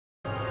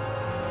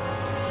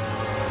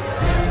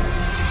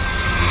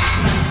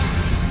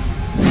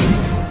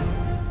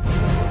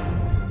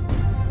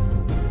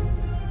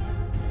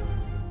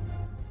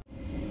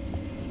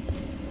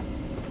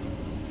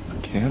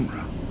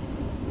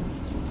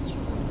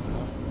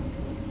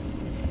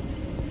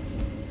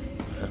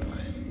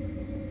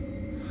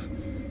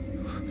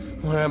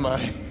Where am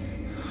I?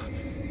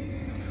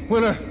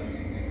 Winner!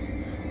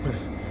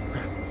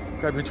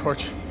 Grab your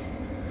torch.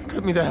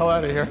 Get me the hell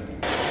out of here.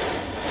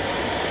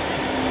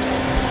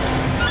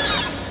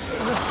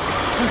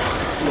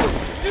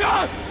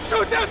 Yeah!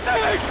 Shoot that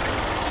thing!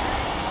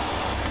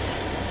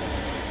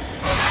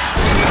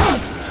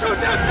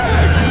 Shoot that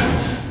thing!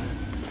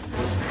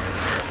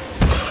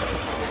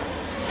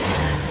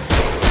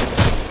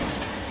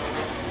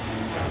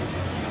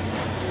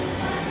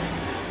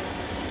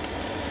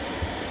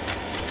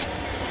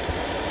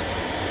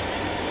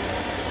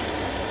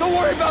 Don't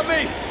worry about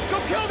me! Go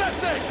kill that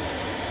thing!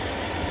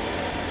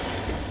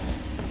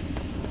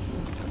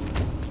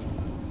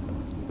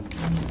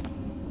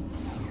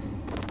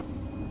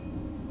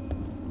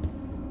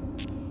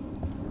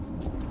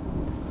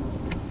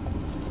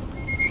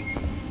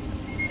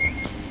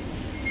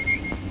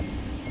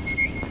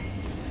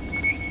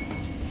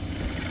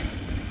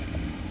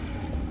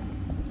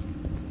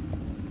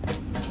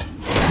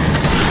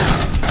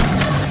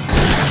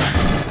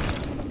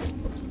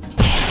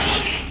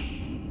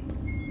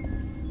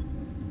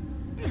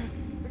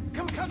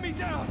 Cut me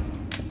down!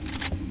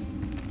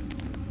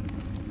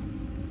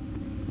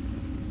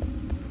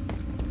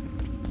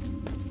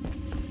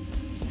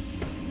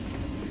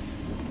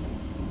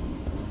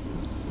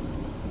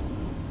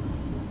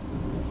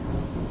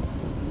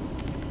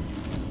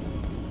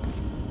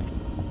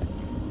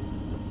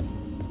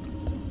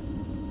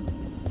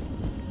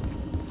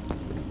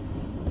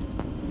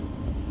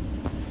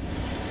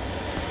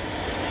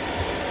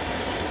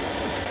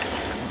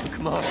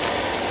 Come on.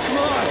 Come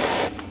on!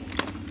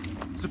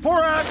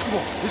 Sephora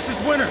Actual, this is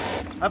Winter.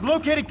 I've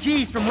located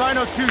keys from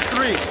Rhino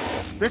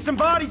 2-3. There's some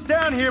bodies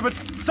down here, but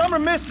some are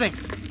missing.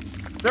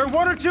 There are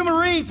 1 or 2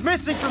 Marines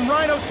missing from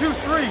Rhino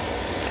 2-3.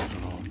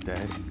 All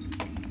dead?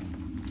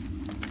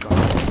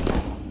 Gone.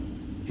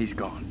 He's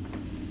gone.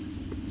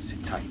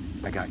 Sit tight.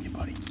 I got you,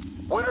 buddy.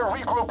 Winter,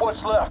 regroup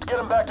what's left. Get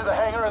him back to the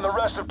hangar and the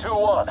rest of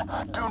 2-1.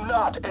 Do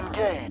not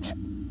engage.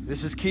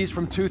 This is keys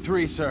from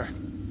 2-3, sir.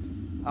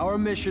 Our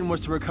mission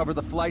was to recover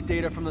the flight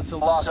data from the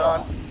Sulaco.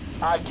 Son,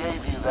 I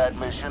gave you that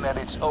mission and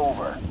it's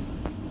over.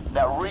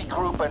 Now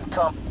regroup and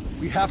come.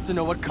 We have to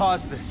know what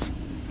caused this.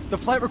 The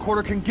flight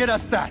recorder can get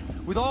us that.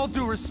 With all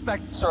due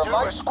respect... Sir,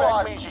 my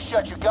squad means you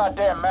shut your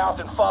goddamn mouth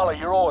and follow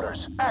your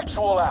orders.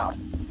 Actual out.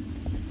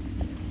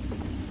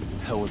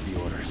 Hell with the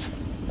orders.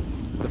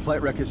 The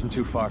flight wreck isn't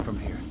too far from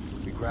here.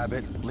 We grab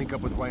it, link up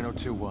with Rhino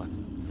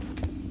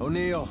 2-1.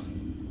 O'Neill,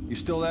 you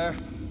still there?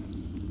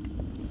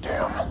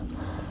 Damn.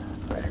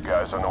 Are you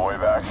guys on the way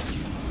back?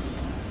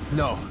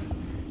 No.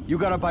 You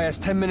gotta buy us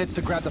 10 minutes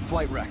to grab the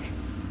flight wreck.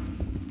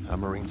 Our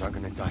Marines aren't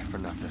gonna die for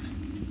nothing.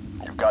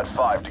 You've got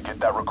 5 to get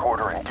that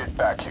recorder and get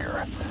back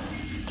here.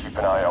 Keep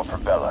an eye out for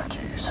Bella,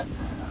 Keys.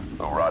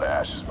 Hoorah to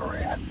Ash's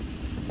Marine.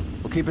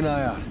 We'll keep an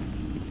eye out.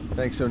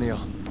 Thanks,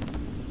 O'Neill.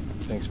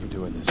 Thanks for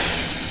doing this.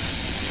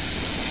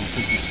 You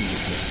think you see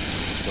with me?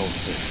 Don't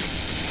think.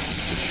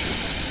 Just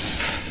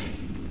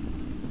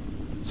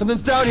shoot.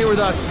 Something's down here with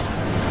us!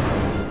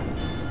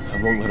 I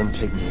won't let him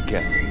take me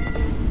again.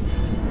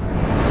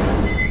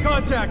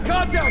 Contact!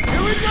 Contact!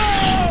 Here we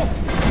go!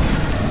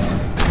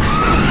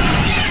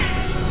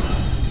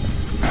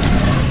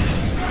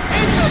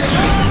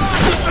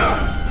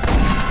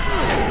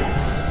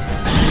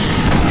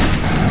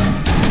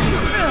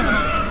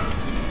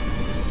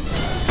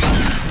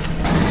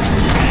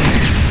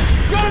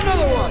 Got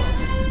another one!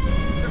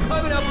 They're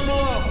climbing out from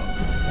below.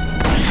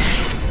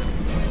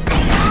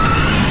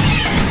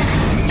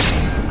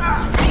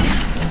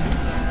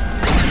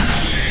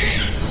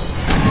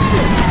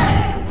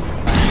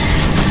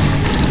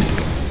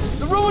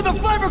 The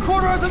flight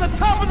recorder is on the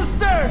top of the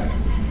stairs!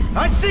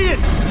 I see it!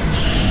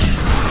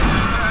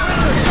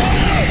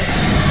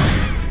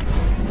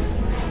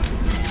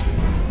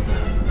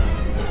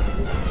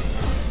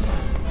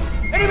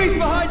 Enemies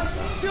behind!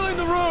 Sealing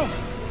the room!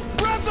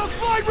 Grab the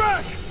flight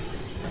rack!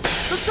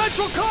 The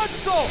central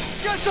console!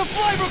 Get the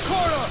flight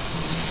recorder!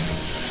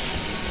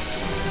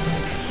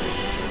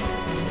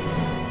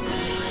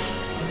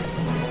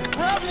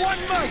 Grab one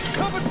mic!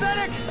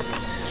 Copacetic!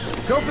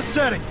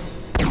 Copacetic!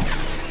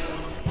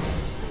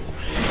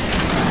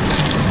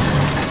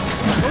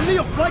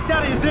 O'Neill, flight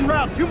data is en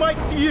route. 2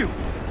 mics to you.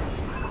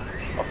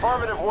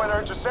 Affirmative,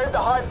 Winter. Just save the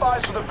high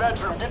fives for the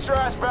bedroom. Get your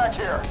ass back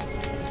here.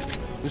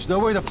 There's no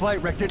way the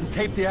flight wreck didn't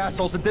tape the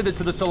assholes that did this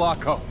to the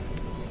Sulaco.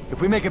 If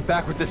we make it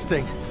back with this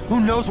thing, who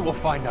knows what we'll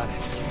find on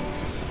it?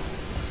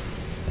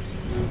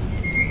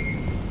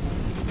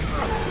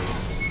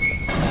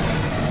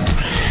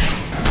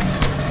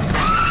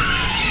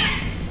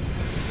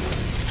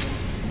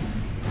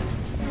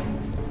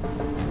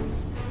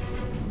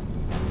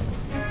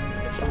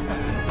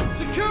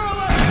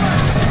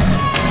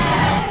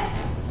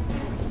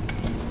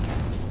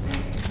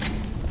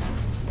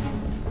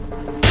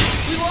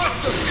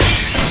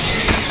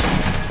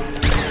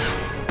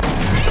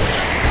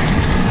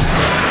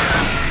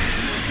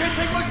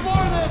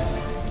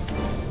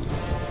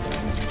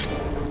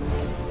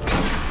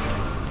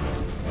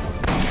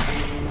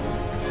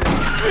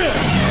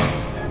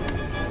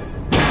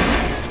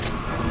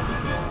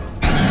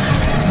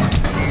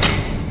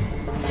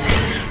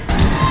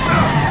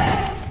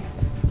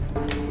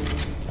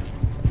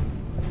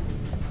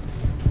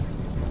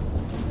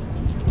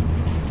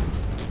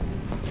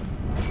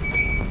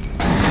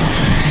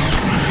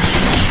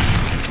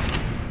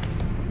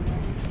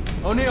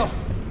 O'Neill,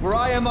 we're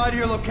IMI to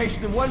your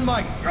location in 1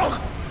 mic.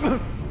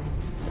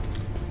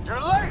 You're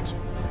late!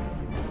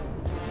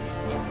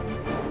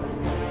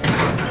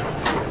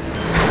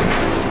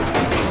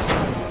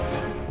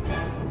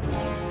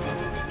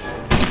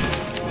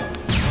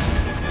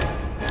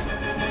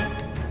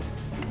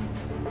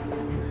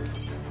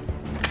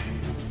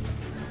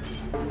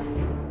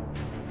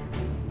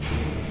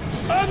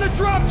 On the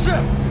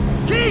dropship!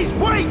 Keys,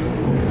 wait!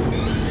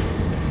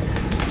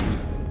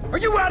 Are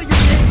you out of your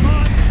game,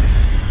 mind?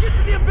 Get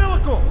to the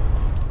umbilical!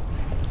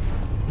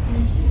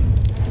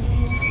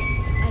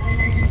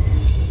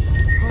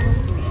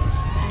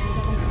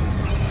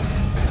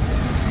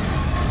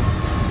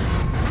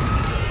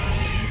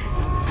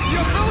 The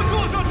umbilical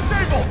is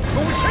unstable,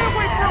 but we can't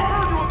wait for a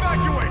bird to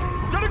evacuate!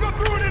 Gotta go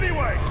through it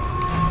anyway!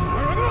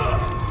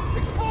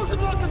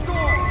 Explosion locked the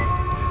door!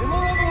 They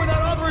won't open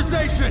without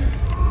authorization!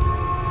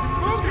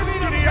 Move, you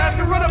skinny ass,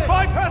 and run a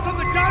bypass on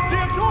the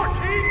goddamn door,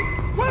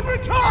 Keys!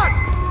 Weapons hot!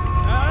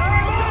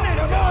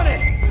 I'm on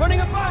it! Running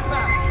a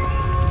bypass!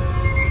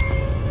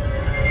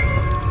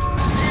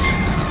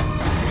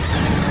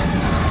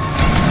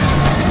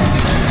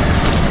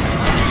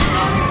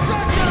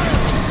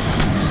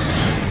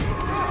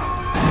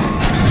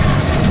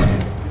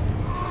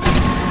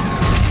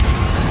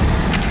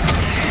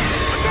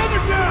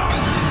 Another down!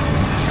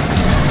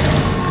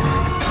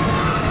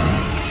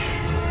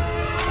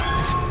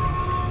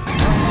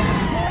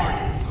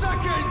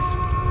 Seconds!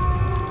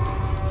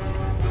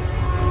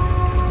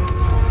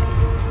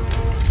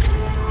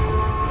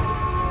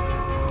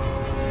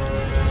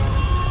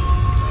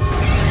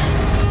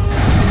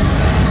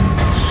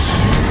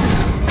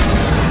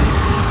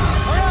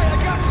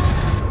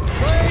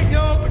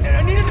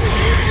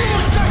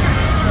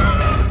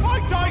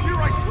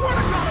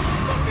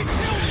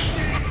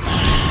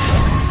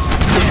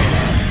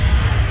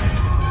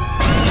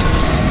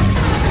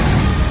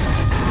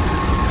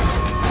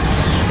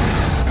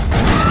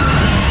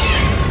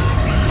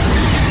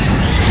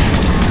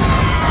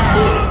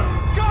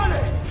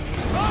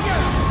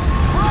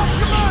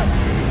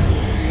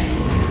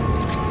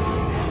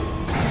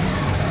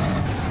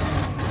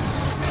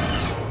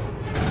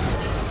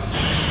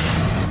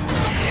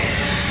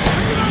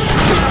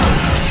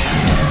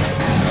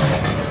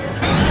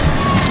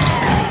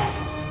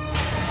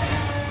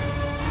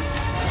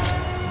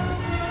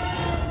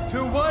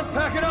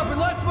 Pack it up and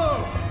let's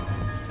move!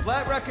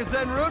 Flat wreck is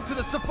en route to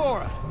the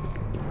Sephora.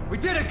 We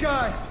did it,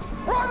 guys!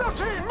 Rhino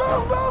team,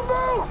 move, move,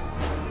 move!